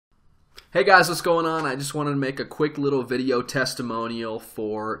Hey guys, what's going on? I just wanted to make a quick little video testimonial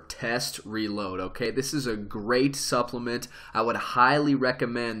for Test Reload, okay? This is a great supplement. I would highly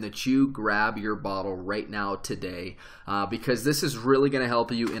recommend that you grab your bottle right now today because this is really going to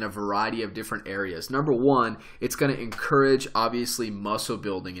help you in a variety of different areas. Number one, it's going to encourage, obviously, muscle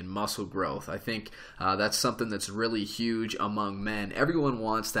building and muscle growth. I think that's something that's really huge among men. Everyone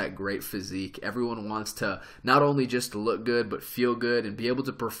wants that great physique. Everyone wants to not only just look good, but feel good and be able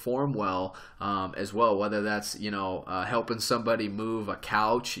to perform well as well, whether that's helping somebody move a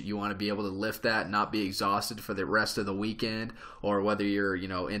couch. You want to be able to lift that and not be exhausted for the rest of the weekend, or whether you're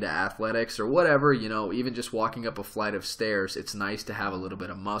into athletics or whatever, even just walking up a flight of stairs. It's nice to have a little bit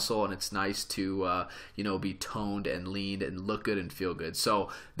of muscle, and it's nice to be toned and lean and look good and feel good.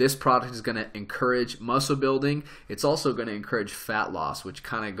 So this product is going to encourage muscle building. It's also going to encourage fat loss, which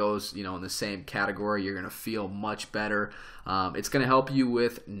kind of goes in the same category. You're going to feel much better. It's going to help you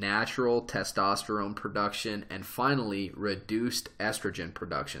with natural testosterone production, and finally reduced estrogen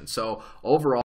production. So overall,